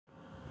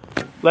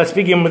Let's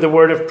begin with a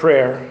word of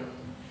prayer.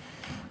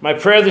 My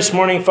prayer this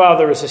morning,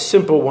 Father, is a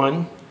simple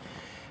one,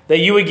 that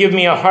you would give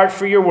me a heart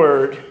for your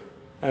word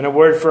and a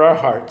word for our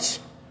hearts.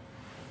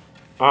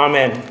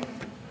 Amen.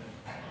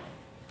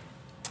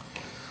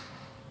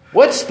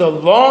 What's the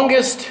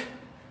longest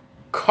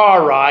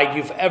car ride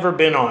you've ever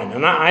been on?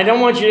 And I don't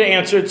want you to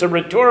answer. It's a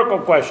rhetorical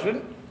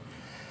question.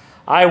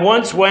 I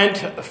once went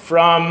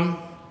from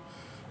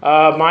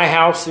my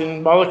house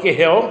in Mullica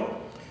Hill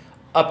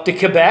up to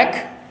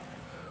Quebec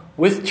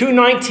with two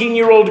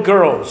 19-year-old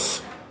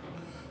girls.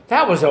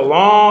 That was a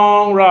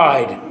long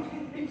ride.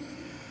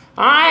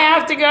 I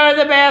have to go to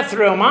the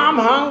bathroom. I'm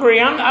hungry.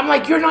 I'm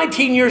like, you're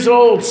 19 years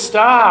old.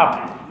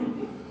 Stop.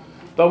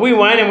 But we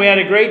went and we had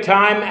a great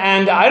time.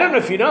 And I don't know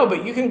if you know,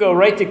 but you can go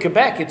right to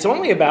Quebec. It's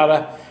only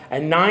about a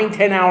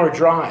 9-10 hour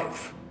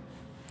drive.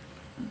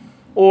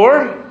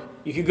 Or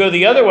you could go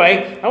the other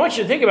way. I want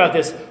you to think about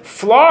this.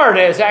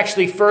 Florida is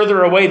actually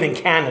further away than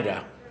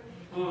Canada.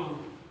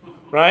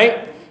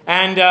 Right?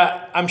 And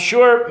I'm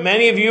sure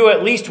many of you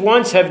at least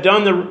once have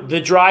done the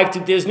drive to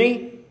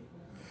Disney.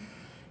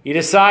 You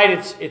decide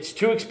it's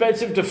too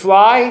expensive to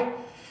fly.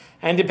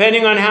 And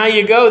depending on how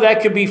you go,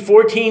 that could be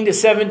 14 to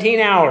 17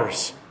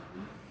 hours.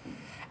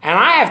 And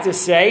I have to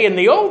say, in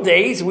the old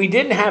days, we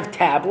didn't have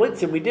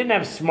tablets and we didn't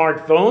have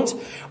smartphones.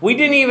 We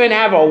didn't even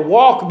have a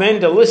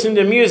Walkman to listen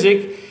to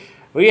music.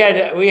 You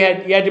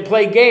had to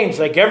play games.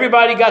 Like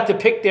everybody got to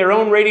pick their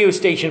own radio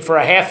station for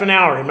a half an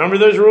hour. Remember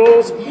those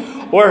rules?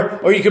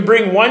 Or you could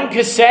bring one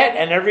cassette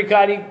and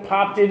everybody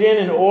popped it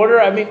in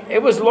order. I mean,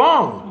 it was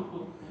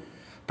long.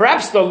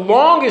 Perhaps the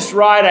longest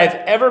ride I've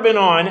ever been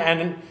on,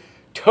 and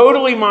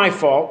totally my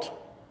fault.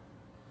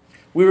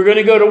 We were going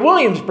to go to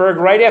Williamsburg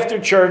right after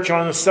church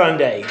on a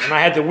Sunday, and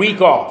I had the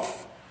week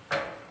off.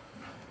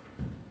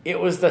 It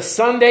was the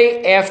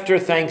Sunday after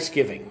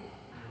Thanksgiving.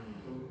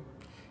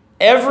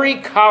 Every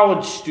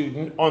college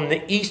student on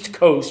the East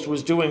Coast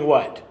was doing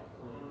what?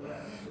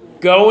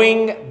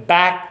 Going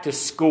back to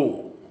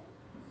school.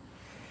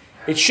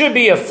 It should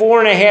be a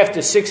 4.5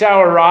 to 6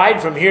 hour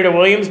ride from here to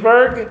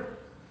Williamsburg.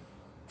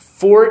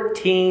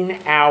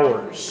 14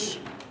 hours.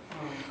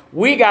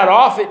 We got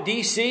off at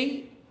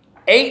D.C.,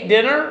 ate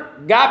dinner,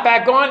 got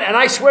back on, and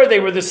I swear they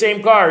were the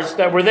same cars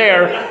that were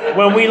there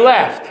when we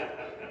left.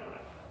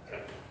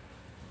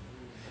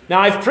 Now,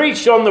 I've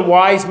preached on the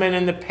wise men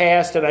in the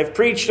past, and I've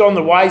preached on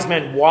the wise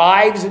men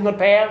wives in the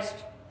past.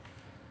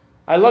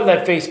 I love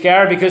that face,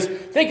 Kara, because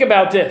think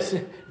about this.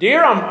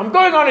 Dear, I'm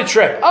going on a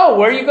trip. Oh,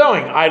 where are you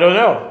going? I don't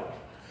know.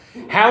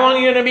 How long are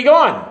you going to be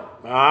gone?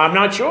 I'm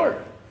not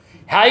sure.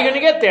 How are you going to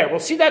get there? Well,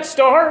 see that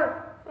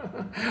star?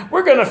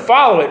 We're going to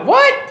follow it.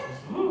 What?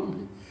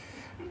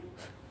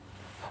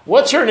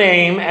 What's her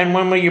name and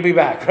when will you be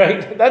back,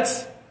 right?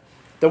 That's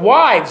the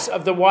wives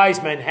of the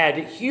wise men had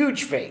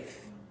huge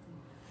faith.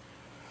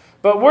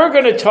 But we're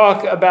going to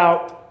talk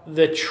about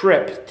the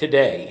trip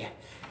today.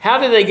 How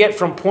did they get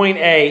from point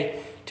A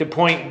to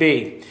point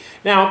B?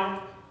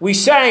 Now, we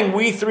sang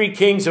We Three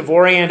Kings of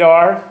Orient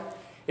are.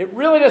 It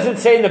really doesn't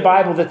say in the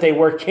Bible that they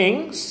were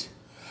kings.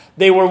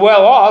 They were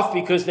well off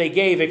because they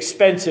gave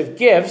expensive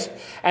gifts,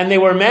 and they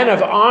were men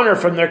of honor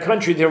from their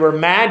country. They were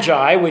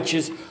magi, which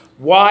is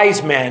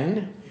wise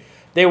men.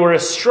 They were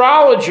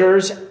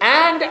astrologers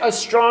and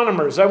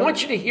astronomers. I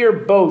want you to hear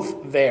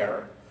both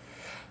there.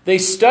 They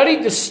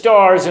studied the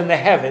stars in the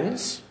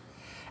heavens,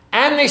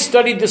 and they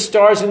studied the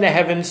stars in the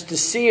heavens to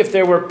see if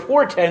there were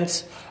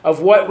portents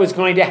of what was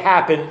going to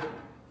happen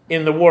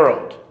in the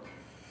world.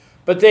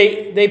 But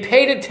they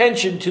paid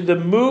attention to the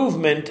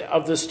movement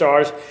of the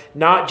stars,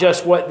 not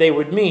just what they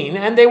would mean.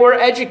 And they were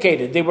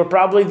educated. They were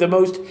probably the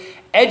most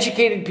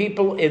educated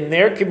people in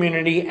their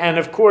community and,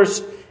 of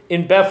course,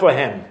 in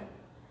Bethlehem.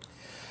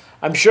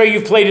 I'm sure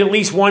you've played at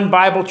least one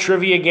Bible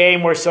trivia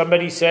game where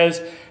somebody says,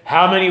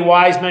 how many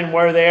wise men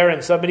were there?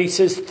 And somebody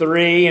says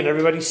 3, and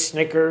everybody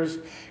snickers.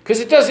 Because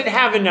it doesn't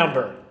have a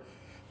number.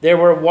 There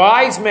were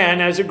wise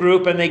men as a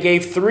group, and they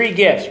gave 3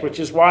 gifts, which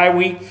is why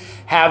we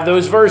have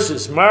those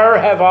verses. Myrrh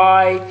have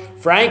I,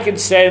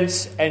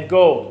 frankincense, and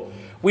gold.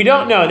 We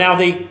don't know. Now,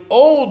 the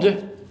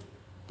old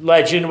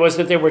legend was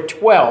that there were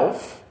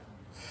 12.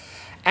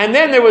 And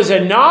then there was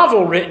a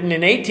novel written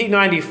in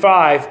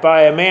 1895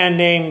 by a man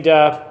named,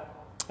 I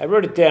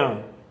wrote it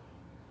down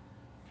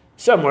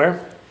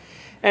somewhere.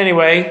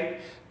 Anyway,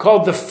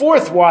 called The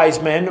Fourth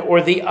Wise Men or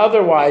The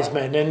Other Wise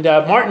Men. And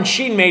Martin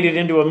Sheen made it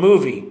into a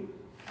movie.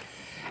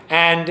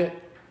 And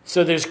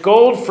so there's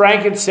gold,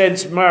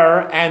 frankincense,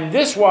 myrrh, and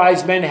this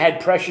wise man had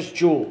precious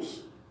jewels.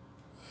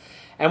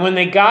 And when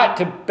they got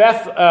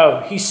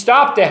to he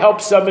stopped to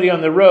help somebody on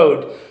the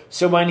road.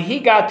 So when he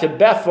got to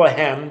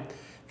Bethlehem,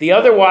 the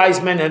other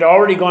wise men had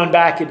already gone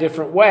back a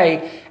different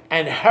way,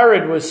 and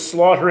Herod was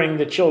slaughtering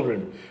the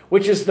children,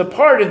 which is the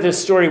part of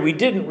this story we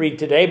didn't read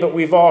today, but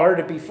we've all heard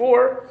it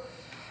before.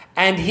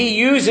 And he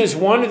uses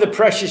one of the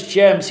precious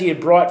gems he had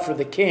brought for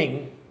the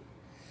king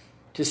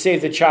to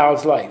save the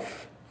child's life.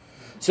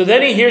 So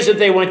then he hears that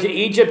they went to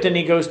Egypt, and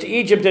he goes to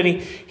Egypt,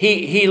 and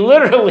he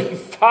literally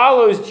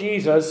follows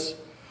Jesus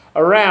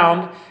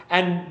around,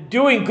 and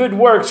doing good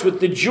works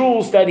with the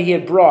jewels that he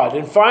had brought.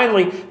 And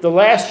finally, the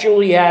last jewel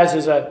he has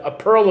is a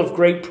pearl of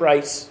great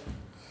price.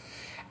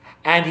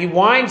 And he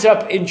winds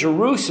up in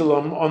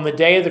Jerusalem on the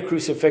day of the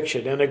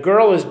crucifixion. And a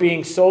girl is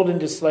being sold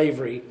into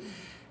slavery.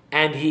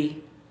 And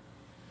he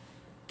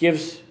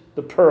gives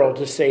the pearl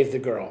to save the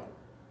girl.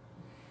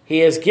 He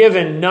has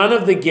given none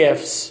of the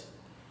gifts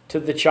to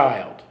the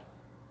child.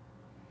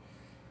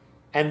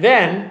 And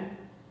then,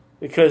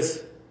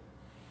 because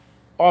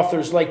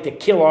authors like to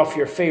kill off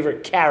your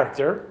favorite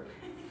character,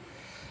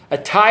 a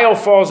tile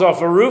falls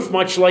off a roof,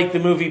 much like the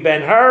movie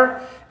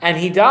Ben-Hur, and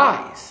he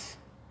dies.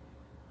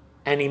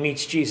 And he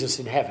meets Jesus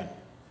in heaven.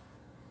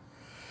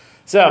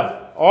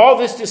 So, all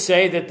this to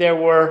say that there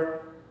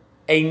were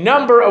a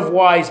number of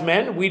wise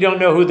men. We don't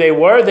know who they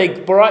were. They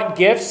brought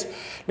gifts.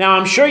 Now,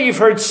 I'm sure you've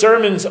heard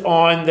sermons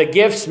on the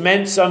gifts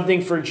meant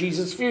something for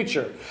Jesus'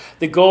 future.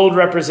 The gold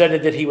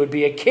represented that he would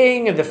be a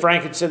king, and the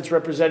frankincense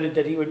represented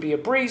that he would be a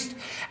priest,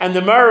 and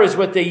the myrrh is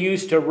what they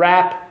used to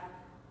wrap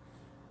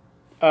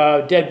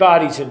dead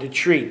bodies and to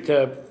treat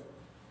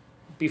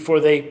before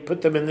they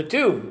put them in the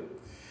tomb.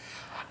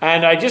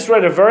 And I just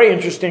read a very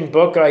interesting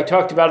book. I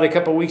talked about it a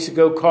couple weeks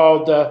ago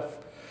called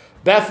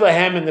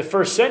Bethlehem in the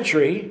First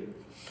Century.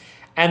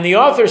 And the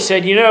author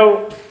said,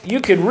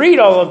 you could read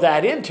all of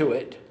that into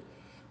it,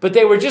 but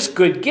they were just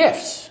good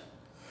gifts.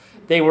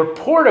 They were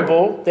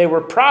portable, they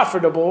were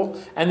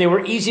profitable, and they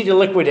were easy to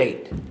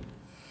liquidate.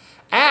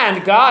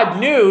 And God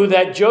knew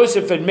that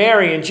Joseph and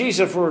Mary and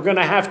Jesus were going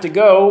to have to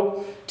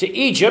go to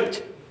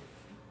Egypt,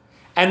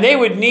 and they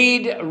would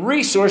need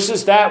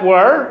resources that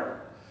were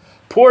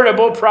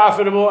portable,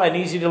 profitable, and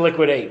easy to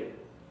liquidate.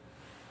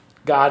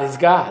 God is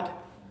God.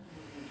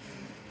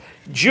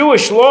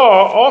 Jewish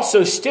law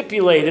also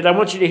stipulated, I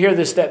want you to hear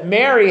this, that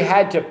Mary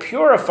had to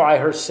purify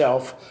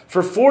herself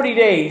for 40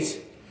 days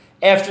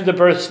after the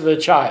birth of the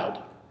child.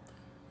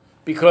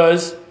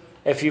 Because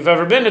if you've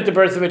ever been at the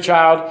birth of a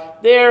child,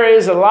 there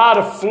is a lot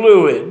of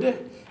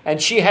fluid, and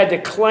she had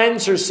to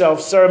cleanse herself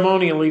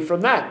ceremonially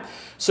from that.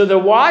 So the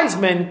wise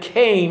men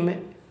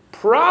came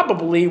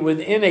probably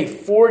within a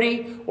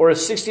 40 or a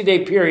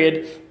 60-day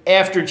period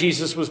after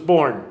Jesus was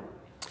born.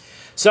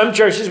 Some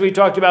churches, we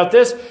talked about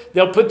this,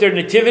 they'll put their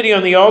nativity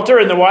on the altar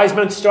and the wise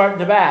men start in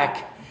the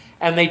back.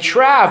 And they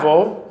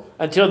travel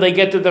until they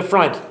get to the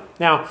front.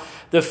 Now,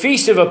 the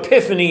Feast of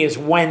Epiphany is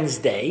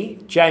Wednesday,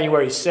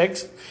 January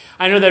 6th.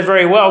 I know that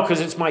very well because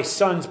it's my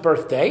son's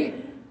birthday.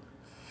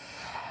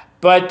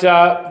 But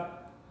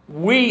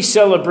we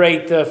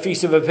celebrate the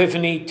Feast of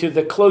Epiphany to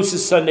the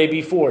closest Sunday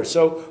before.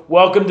 So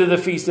welcome to the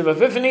Feast of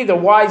Epiphany. The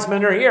wise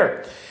men are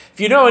here. If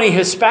you know any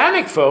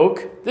Hispanic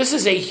folk, this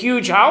is a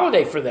huge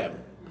holiday for them.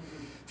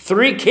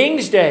 Three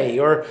Kings Day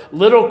or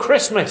Little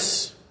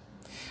Christmas.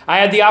 I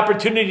had the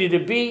opportunity to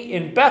be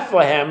in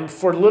Bethlehem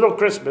for Little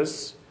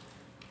Christmas,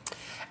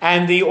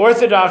 and the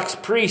Orthodox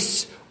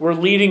priests were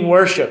leading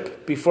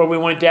worship before we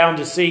went down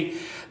to see.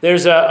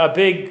 There's a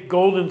big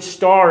golden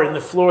star in the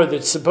floor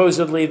that's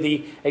supposedly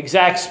the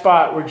exact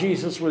spot where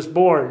Jesus was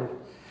born.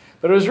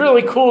 But it was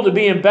really cool to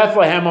be in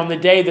Bethlehem on the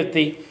day that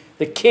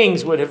the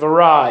kings would have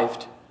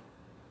arrived.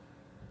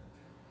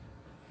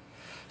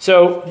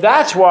 So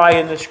that's why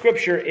in the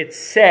scripture it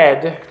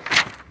said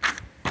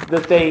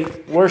that they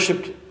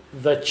worshipped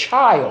the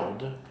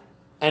child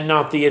and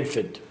not the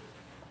infant.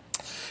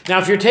 Now,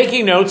 if you're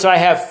taking notes, I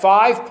have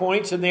 5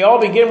 points, and they all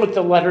begin with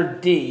the letter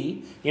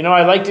D.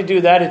 I like to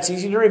do that. It's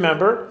easy to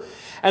remember.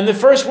 And the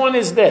first one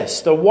is this.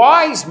 The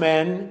wise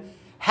men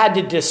had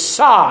to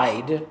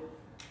decide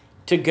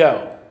to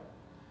go.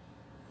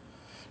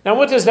 Now,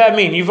 what does that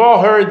mean? You've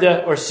all heard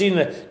or seen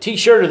the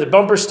t-shirt or the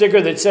bumper sticker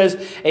that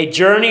says, a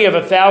journey of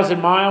 1,000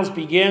 miles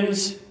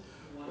begins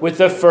with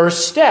the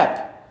first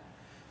step.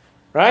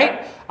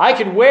 Right? I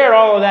could wear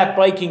all of that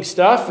biking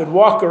stuff and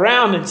walk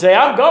around and say,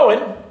 I'm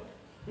going.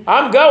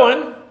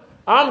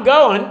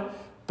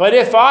 But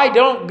if I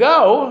don't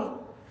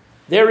go,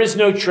 there is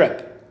no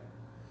trip.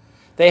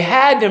 They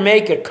had to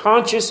make a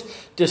conscious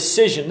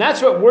decision.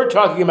 That's what we're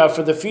talking about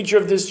for the future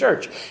of this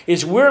church,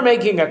 is we're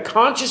making a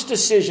conscious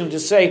decision to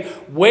say,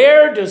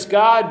 where does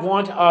God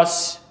want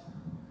us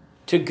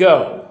to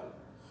go?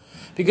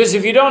 Because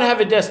if you don't have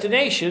a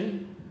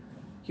destination,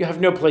 you have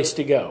no place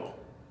to go.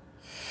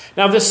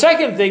 Now, the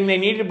second thing they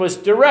needed was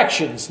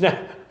directions. Now,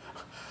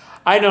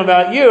 I don't know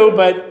about you,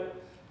 but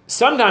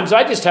sometimes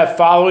I just have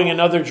following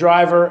another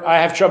driver. I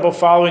have trouble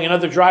following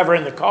another driver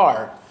in the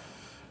car.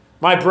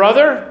 My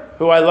brother,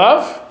 who I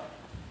love,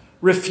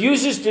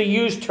 refuses to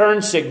use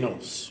turn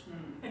signals.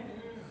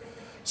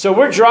 So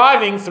we're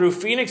driving through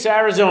Phoenix,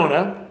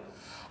 Arizona,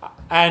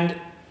 and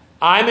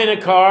I'm in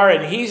a car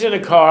and he's in a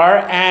car,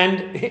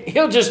 and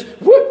he'll just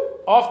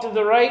whoop off to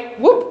the right,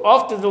 whoop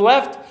off to the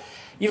left.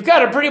 You've got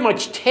to pretty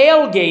much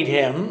tailgate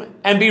him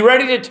and be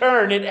ready to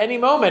turn at any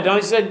moment. And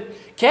I said,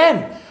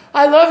 Ken,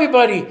 I love you,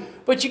 buddy,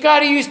 but you got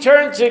to use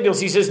turn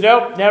signals. He says,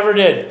 nope, never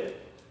did.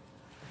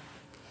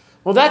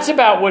 Well, that's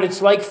about what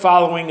it's like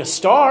following a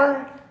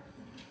star.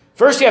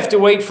 First, you have to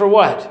wait for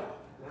what?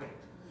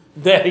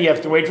 Then you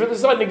have to wait for the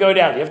sun to go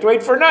down. You have to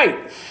wait for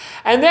night.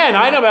 And then,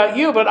 I don't know about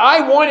you, but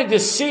I wanted to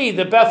see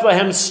the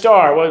Bethlehem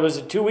star. What was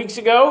it, 2 weeks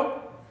ago?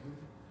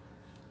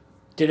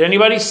 Did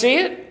anybody see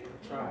it?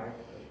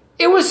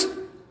 It was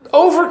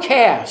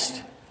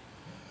overcast.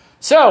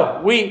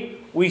 So,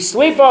 we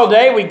sleep all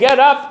day, we get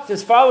up to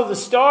follow the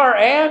star,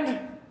 and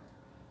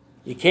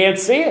you can't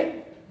see it.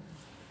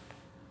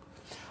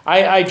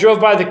 I drove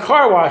by the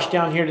car wash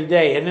down here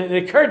today, and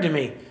it occurred to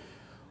me,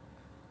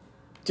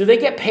 do they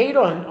get paid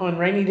on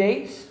rainy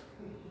days?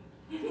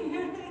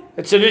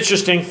 It's an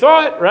interesting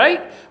thought,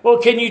 right? Well,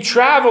 can you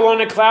travel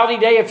on a cloudy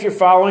day if you're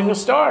following a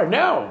star?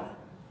 No.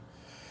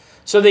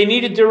 So they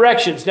needed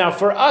directions. Now,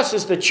 for us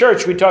as the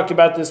church, we talked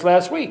about this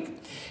last week.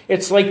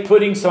 It's like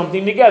putting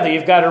something together.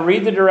 You've got to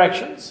read the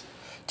directions,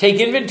 take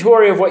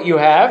inventory of what you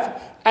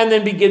have, and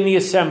then begin the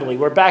assembly.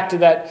 We're back to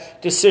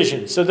that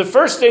decision. So the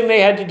first thing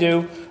they had to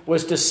do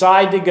was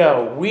decide to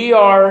go. We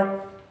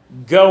are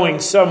going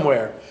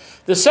somewhere.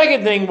 The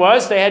second thing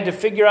was they had to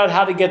figure out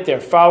how to get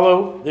there.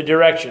 Follow the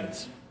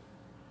directions.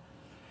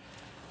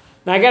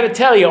 Now I got to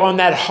tell you, on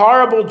that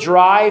horrible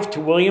drive to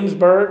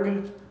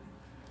Williamsburg,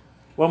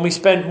 when we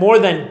spent more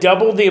than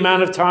double the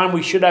amount of time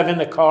we should have in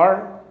the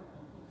car,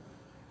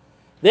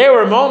 there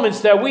were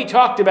moments that we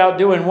talked about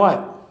doing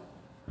what?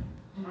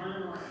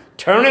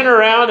 Turning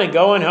around and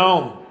going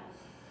home.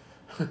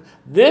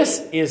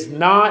 This is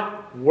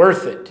not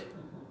worth it.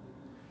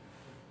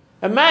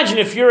 Imagine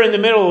if you're in the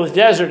middle of the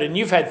desert and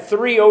you've had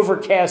 3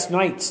 overcast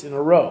nights in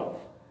a row.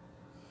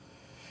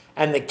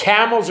 And the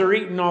camels are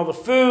eating all the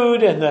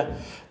food, and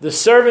the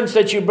servants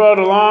that you brought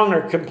along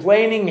are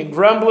complaining and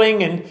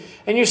grumbling, and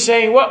you're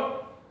saying,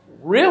 what,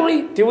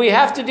 really? Do we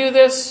have to do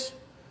this?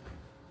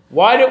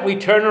 Why don't we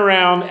turn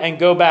around and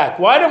go back?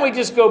 Why don't we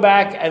just go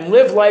back and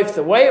live life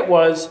the way it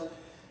was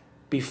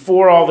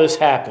before all this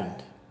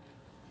happened?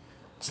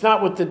 It's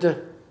not what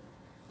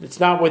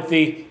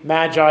the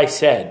Magi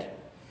said.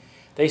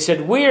 They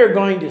said, we are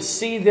going to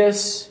see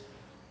this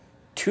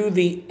to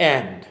the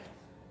end.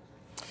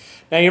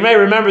 Now, you may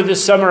remember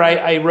this summer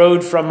I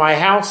rode from my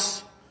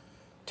house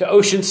to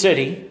Ocean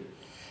City,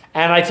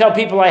 and I tell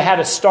people I had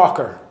a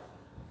stalker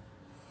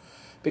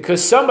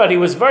because somebody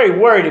was very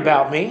worried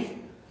about me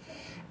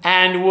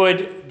and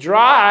would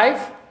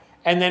drive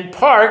and then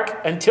park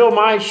until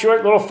my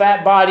short little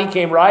fat body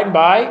came riding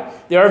by.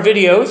 There are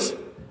videos.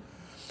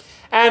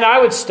 And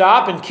I would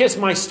stop and kiss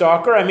my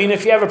stalker. I mean,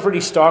 if you have a pretty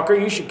stalker,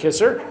 you should kiss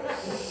her.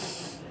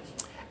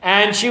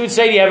 And she would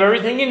say, do you have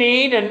everything you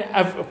need? And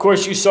of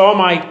course, you saw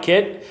my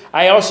kit.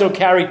 I also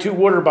carried 2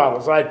 water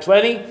bottles. I had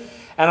plenty.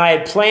 And I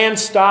had planned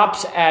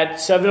stops at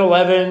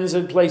 7-Elevens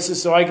and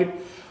places so I could,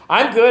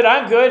 I'm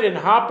good, and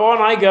hop on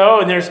I go.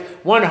 And there's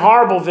one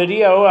horrible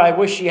video I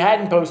wish she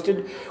hadn't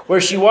posted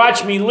where she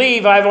watched me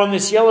leave. I have on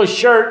this yellow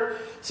shirt,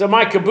 so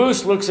my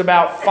caboose looks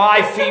about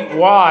 5 feet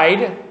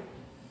wide,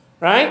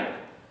 right?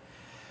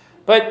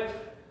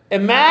 But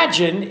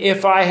imagine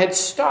if I had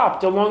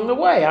stopped along the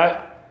way.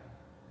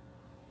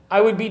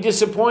 I would be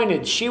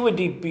disappointed. She would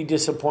be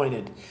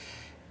disappointed.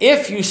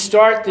 If you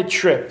start the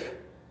trip,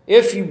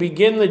 if you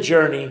begin the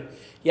journey,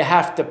 you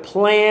have to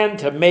plan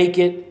to make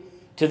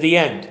it to the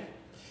end.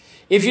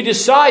 If you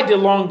decide to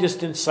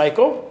long-distance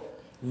cycle,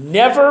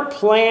 never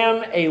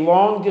plan a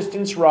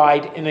long-distance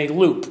ride in a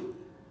loop.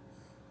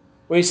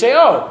 Where you say,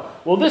 oh,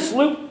 well, this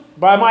loop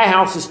by my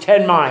house is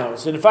 10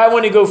 miles. And if I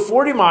want to go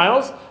 40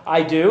 miles,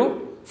 I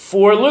do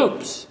 4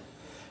 loops.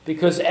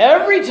 Because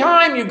every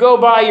time you go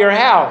by your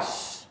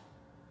house,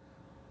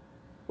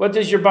 what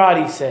does your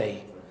body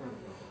say?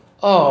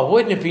 Oh,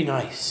 wouldn't it be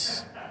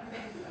nice?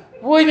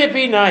 Wouldn't it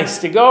be nice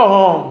to go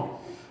home?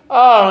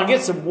 Oh, and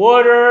get some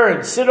water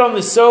and sit on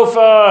the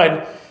sofa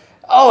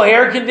and,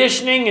 air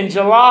conditioning in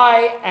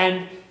July.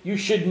 And you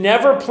should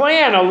never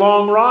plan a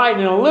long ride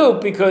in a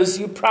loop because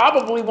you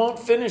probably won't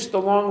finish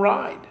the long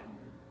ride.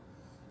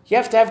 You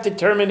have to have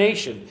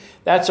determination.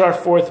 That's our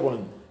fourth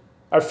one.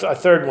 Our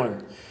third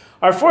one.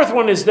 Our fourth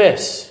one is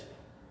this: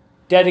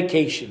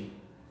 dedication.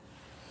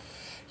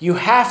 You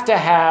have to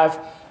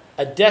have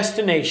a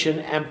destination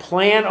and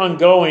plan on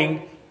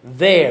going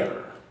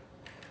there.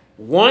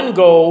 One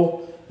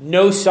goal,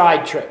 no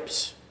side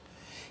trips.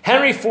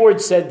 Henry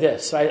Ford said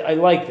this. I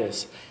like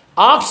this.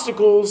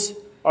 Obstacles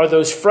are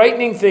those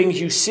frightening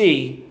things you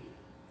see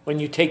when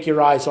you take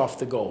your eyes off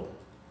the goal.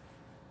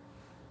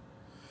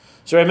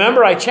 So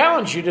remember, I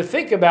challenge you to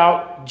think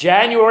about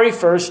January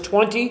 1st,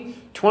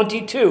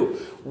 2022.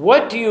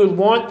 What do you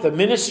want the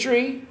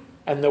ministry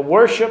and the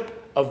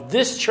worship of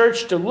this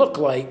church to look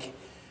like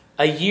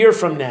a year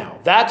from now?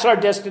 That's our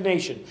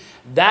destination.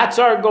 That's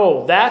our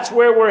goal. That's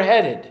where we're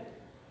headed.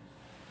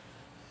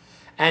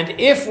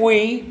 And if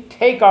we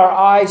take our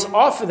eyes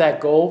off of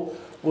that goal,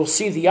 we'll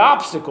see the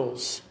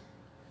obstacles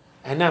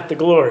and not the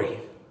glory.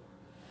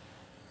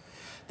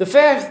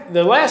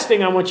 The last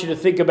thing I want you to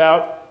think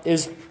about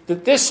is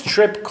that this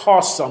trip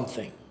cost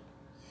something.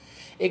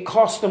 It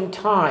cost them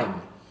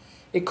time.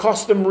 It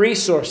cost them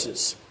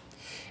resources.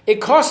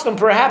 It cost them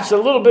perhaps a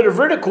little bit of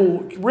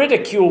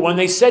ridicule when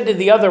they said to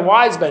the other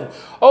wise men,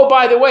 oh,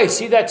 by the way,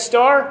 see that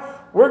star?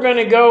 We're going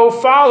to go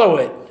follow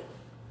it.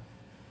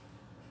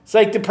 It's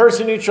like the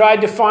person who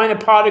tried to find a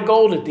pot of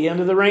gold at the end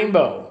of the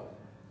rainbow.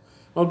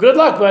 Well, good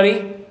luck,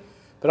 buddy.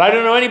 But I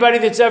don't know anybody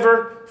that's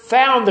ever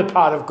found the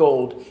pot of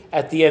gold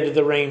at the end of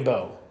the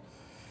rainbow.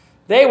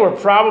 They were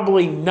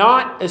probably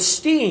not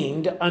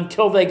esteemed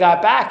until they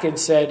got back and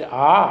said,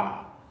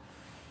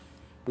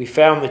 we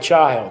found the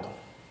child.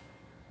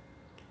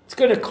 It's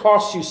going to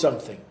cost you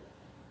something.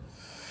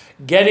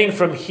 Getting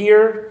from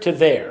here to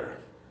there.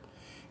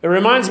 It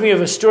reminds me of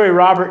a story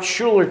Robert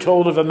Schuller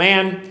told of a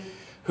man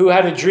who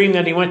had a dream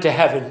that he went to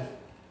heaven.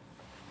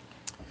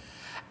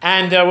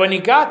 And when he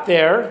got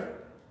there,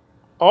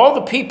 all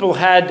the people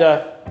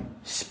had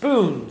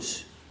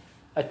spoons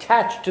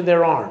attached to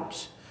their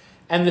arms.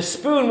 And the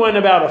spoon went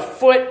about a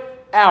foot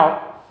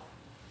out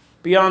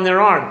beyond their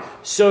arm.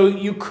 So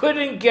you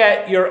couldn't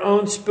get your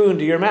own spoon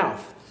to your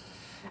mouth.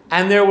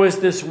 And there was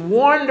this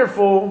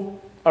wonderful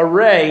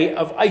array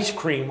of ice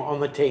cream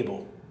on the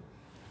table.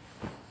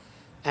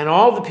 And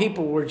all the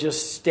people were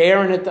just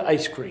staring at the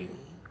ice cream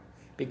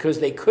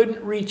because they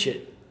couldn't reach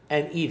it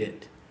and eat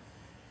it.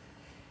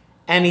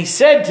 And he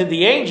said to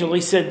the angel, he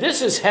said, "This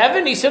is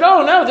heaven?" He said,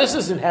 "Oh, no, this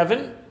isn't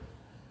heaven.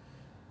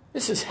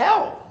 This is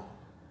hell."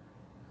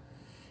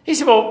 He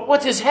said, "Well,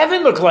 what does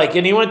heaven look like?"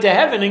 And he went to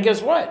heaven, and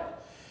guess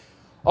what?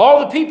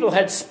 All the people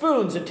had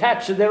spoons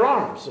attached to their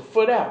arms, a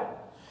foot out.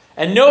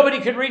 And nobody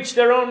could reach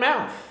their own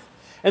mouth.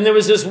 And there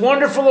was this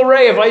wonderful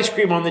array of ice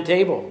cream on the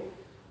table.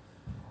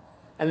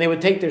 And they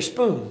would take their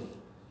spoon,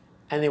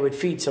 and they would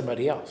feed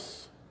somebody else.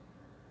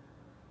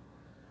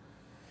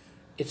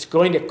 It's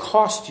going to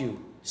cost you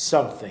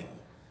something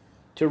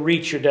to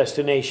reach your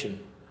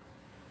destination.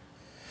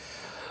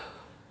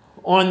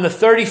 On the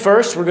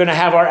 31st, we're going to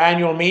have our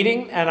annual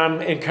meeting, and I'm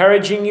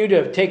encouraging you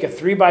to take a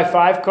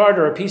 3x5 card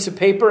or a piece of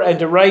paper and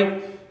to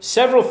write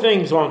several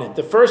things on it.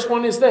 The first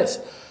one is this: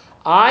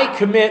 I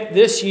commit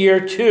this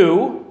year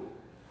to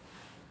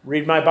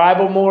read my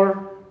Bible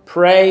more,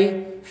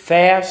 pray,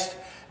 fast,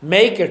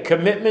 make a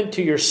commitment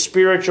to your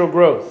spiritual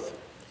growth.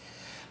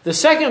 The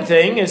second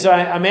thing is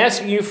I'm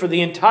asking you for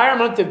the entire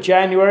month of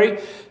January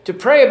to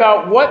pray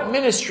about what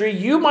ministry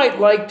you might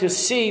like to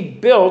see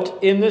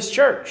built in this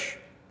church.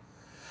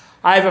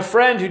 I have a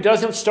friend who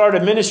doesn't start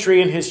a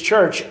ministry in his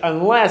church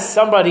unless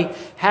somebody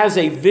has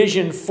a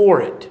vision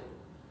for it.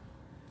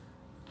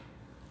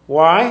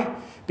 Why?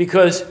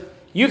 Because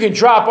you can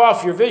drop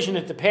off your vision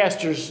at the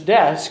pastor's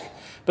desk,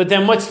 but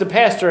then what's the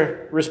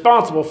pastor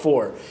responsible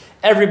for?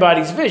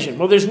 Everybody's vision.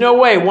 Well, there's no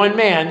way one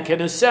man can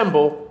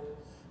assemble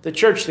the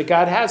church that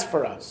God has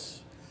for us.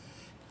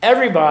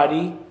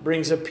 Everybody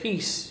brings a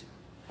piece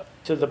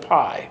to the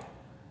pie.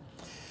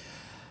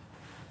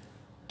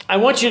 I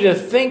want you to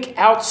think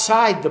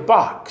outside the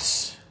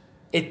box.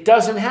 It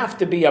doesn't have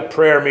to be a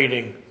prayer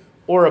meeting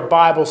or a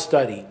Bible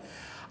study.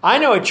 I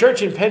know a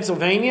church in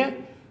Pennsylvania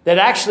that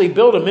actually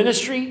built a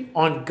ministry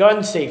on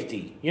gun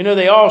safety. You know,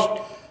 they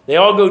all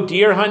go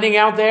deer hunting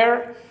out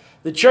there.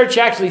 The church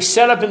actually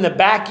set up in the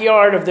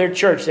backyard of their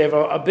church. They have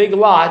a big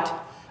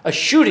lot, a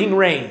shooting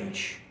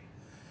range.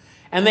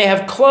 And they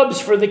have clubs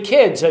for the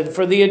kids and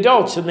for the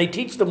adults, and they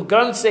teach them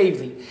gun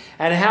safety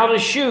and how to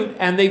shoot.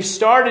 And they've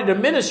started a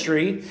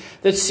ministry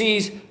that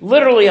sees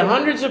literally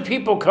hundreds of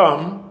people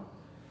come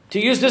to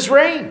use this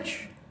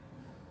range.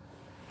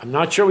 I'm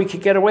not sure we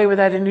could get away with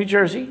that in New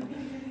Jersey.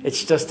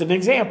 It's just an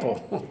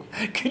example.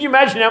 Can you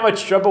imagine how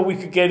much trouble we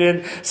could get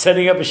in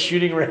setting up a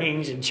shooting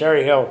range in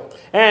Cherry Hill?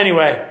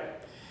 Anyway,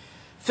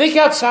 think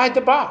outside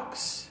the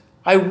box.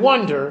 I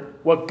wonder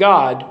what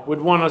God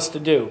would want us to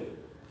do.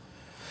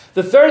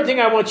 The third thing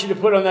I want you to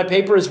put on that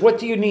paper is, what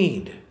do you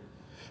need?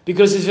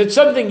 Because if it's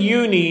something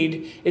you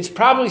need, it's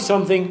probably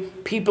something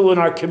people in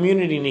our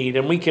community need,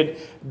 and we can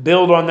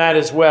build on that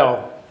as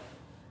well.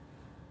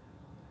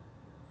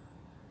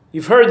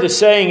 You've heard the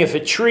saying, if a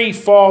tree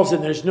falls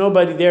and there's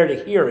nobody there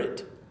to hear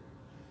it,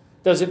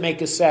 does it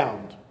make a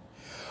sound?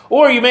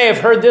 Or you may have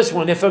heard this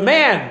one: if a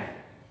man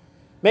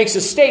makes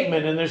a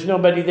statement and there's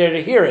nobody there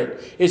to hear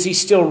it, is he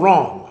still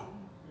wrong?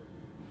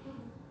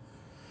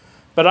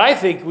 But I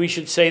think we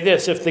should say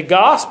this: if the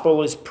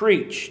gospel is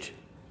preached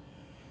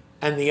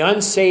and the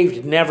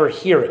unsaved never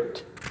hear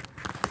it,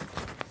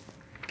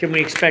 can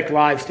we expect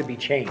lives to be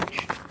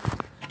changed?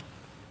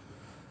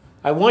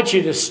 I want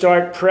you to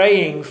start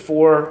praying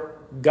for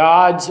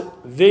God's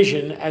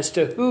vision as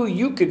to who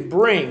you can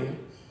bring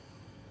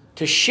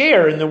to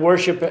share in the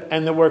worship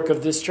and the work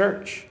of this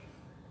church.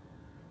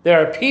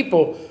 There are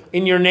people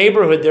in your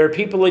neighborhood, there are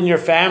people in your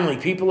family,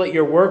 people at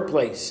your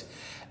workplace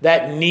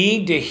that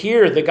need to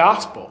hear the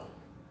gospel.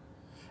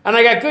 And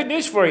I got good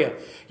news for you.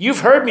 You've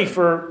heard me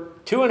for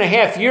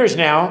 2.5 years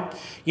now.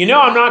 You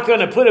know I'm not going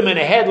to put them in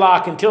a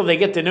headlock until they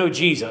get to know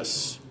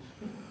Jesus.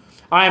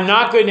 I am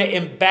not going to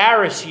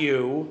embarrass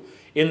you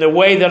in the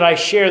way that I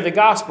share the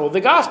gospel.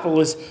 The gospel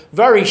is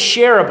very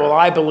shareable,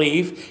 I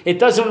believe. It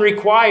doesn't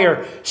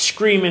require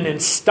screaming and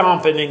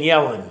stomping and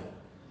yelling.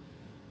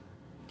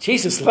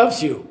 Jesus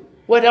loves you.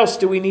 What else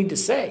do we need to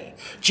say?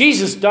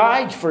 Jesus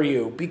died for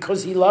you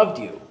because he loved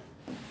you.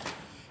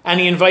 And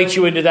he invites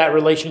you into that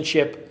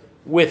relationship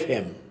with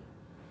him.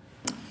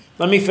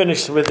 Let me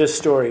finish with this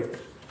story.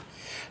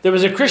 There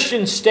was a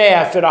Christian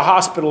staff at a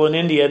hospital in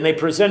India, and they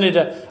presented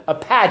a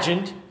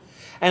pageant.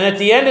 And at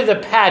the end of the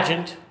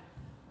pageant,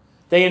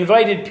 they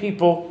invited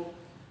people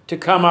to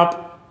come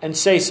up and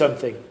say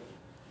something.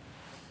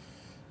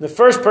 The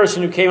first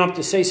person who came up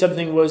to say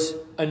something was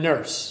a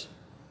nurse.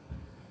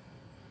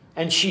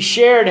 And she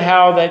shared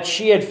how that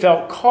she had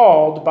felt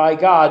called by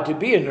God to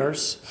be a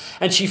nurse.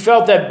 And she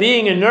felt that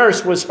being a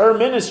nurse was her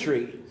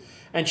ministry.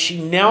 And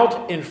she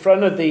knelt in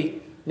front of the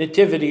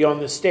nativity on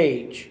the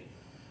stage.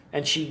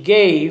 And she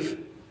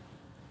gave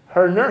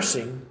her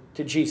nursing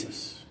to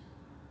Jesus.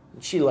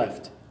 And she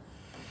left.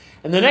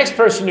 And the next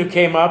person who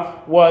came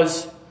up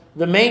was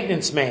the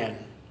maintenance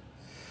man.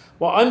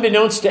 Well,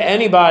 unbeknownst to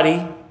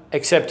anybody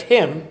except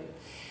him,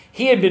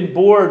 he had been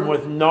born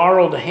with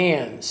gnarled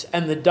hands,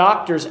 and the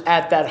doctors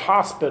at that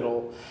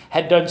hospital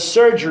had done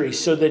surgery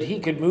so that he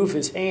could move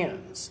his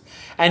hands.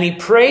 And he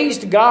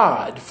praised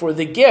God for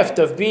the gift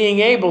of being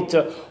able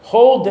to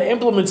hold the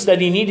implements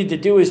that he needed to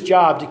do his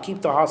job to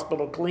keep the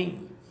hospital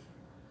clean.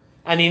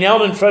 And he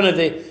knelt in front of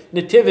the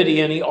nativity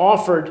and he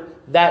offered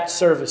that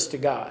service to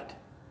God.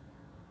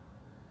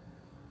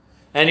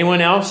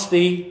 Anyone else?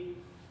 The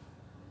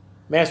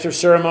master of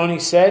ceremony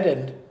said,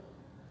 and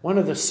one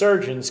of the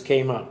surgeons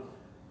came up.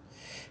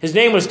 His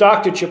name was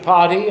Dr.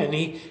 Chapati, and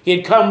he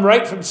had come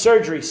right from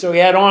surgery, so he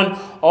had on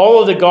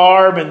all of the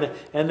garb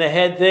and the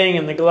head thing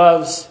and the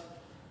gloves.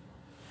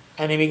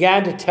 And he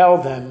began to tell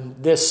them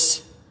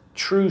this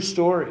true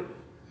story.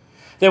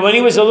 That when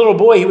he was a little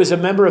boy, he was a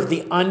member of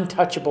the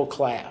untouchable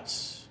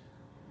class.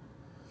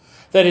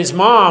 That his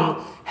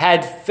mom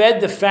had fed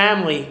the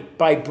family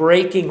by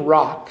breaking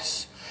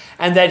rocks.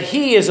 And that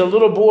he, as a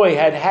little boy,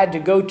 had had to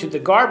go to the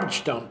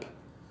garbage dump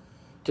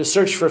to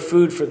search for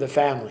food for the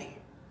family.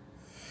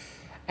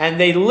 And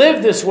they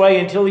lived this way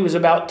until he was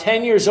about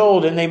 10 years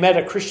old, and they met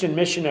a Christian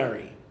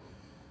missionary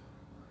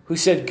who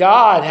said,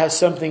 God has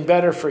something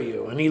better for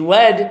you. And he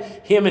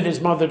led him and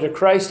his mother to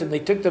Christ, and they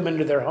took them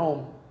into their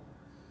home.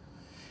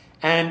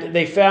 And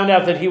they found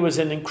out that he was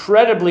an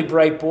incredibly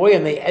bright boy,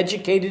 and they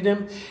educated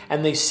him,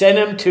 and they sent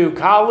him to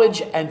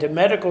college and to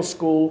medical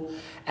school,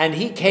 and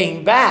he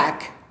came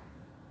back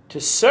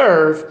to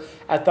serve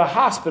at the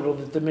hospital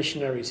that the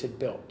missionaries had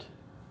built.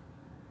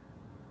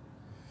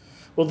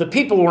 Well, the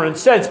people were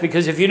incensed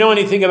because if you know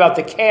anything about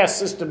the caste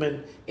system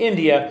in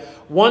India,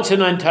 once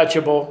an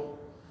untouchable,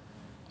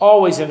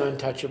 always an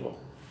untouchable.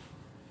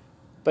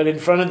 But in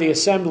front of the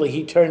assembly,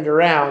 he turned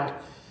around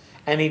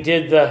and he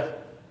did the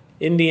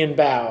Indian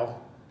bow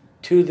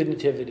to the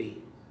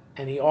nativity,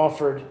 and he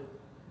offered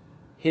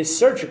his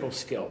surgical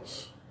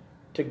skills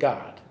to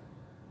God.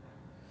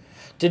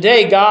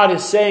 Today, God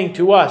is saying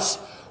to us,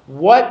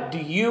 what do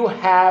you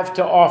have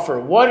to offer?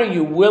 What are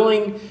you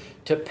willing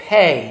to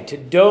pay, to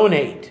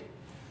donate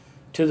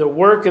to the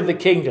work of the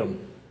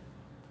kingdom?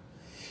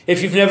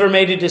 If you've never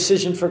made a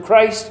decision for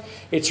Christ,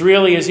 it's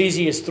really as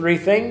easy as 3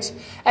 things.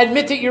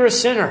 Admit that you're a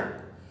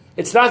sinner.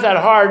 It's not that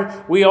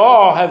hard. We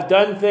all have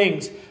done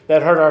things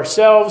that hurt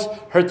ourselves,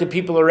 hurt the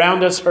people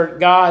around us, hurt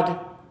God.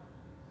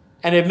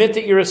 And admit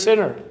that you're a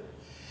sinner.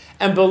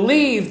 And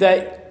believe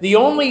that the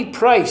only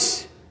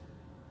price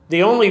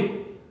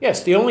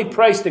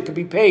that could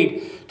be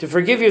paid to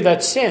forgive you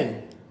that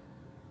sin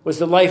was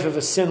the life of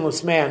a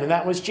sinless man, and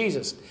that was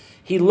Jesus.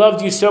 He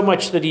loved you so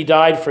much that he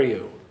died for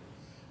you.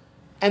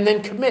 And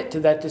then commit to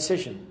that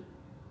decision.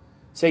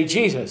 Say,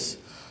 Jesus,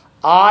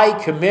 I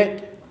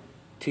commit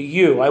to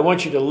you. I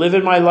want you to live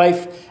in my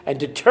life and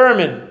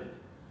determine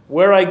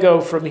where I go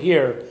from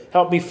here.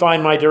 Help me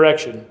find my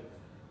direction.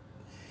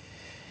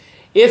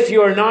 If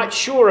you're not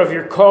sure of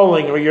your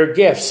calling or your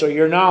gifts or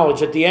your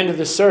knowledge, at the end of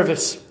the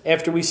service,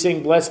 after we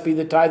sing Blessed Be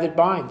the Tie That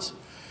Binds,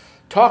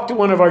 talk to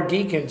one of our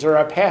deacons or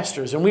our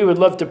pastors, and we would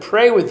love to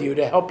pray with you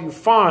to help you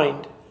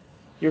find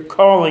your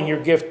calling, your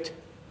gift.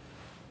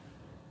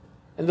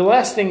 And the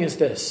last thing is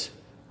this.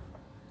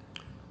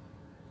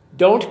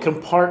 Don't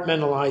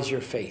compartmentalize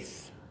your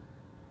faith.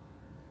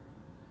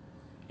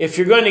 If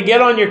you're going to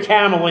get on your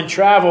camel and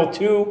travel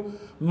 2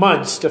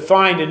 months to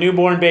find a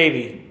newborn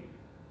baby,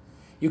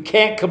 you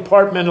can't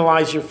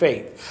compartmentalize your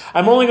faith.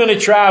 I'm only going to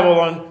travel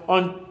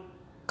on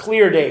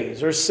clear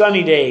days or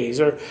sunny days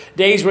or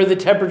days where the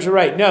temperatures are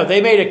right. No,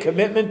 they made a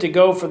commitment to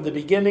go from the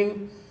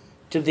beginning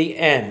to the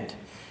end.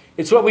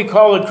 It's what we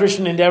call in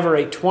Christian Endeavor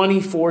a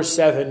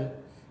 24/7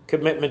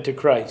 commitment to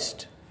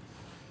Christ.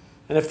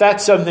 And if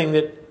that's something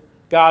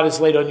that God has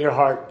laid on your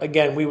heart,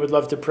 again, we would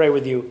love to pray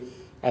with you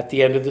at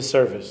the end of the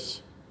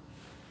service.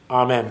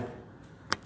 Amen.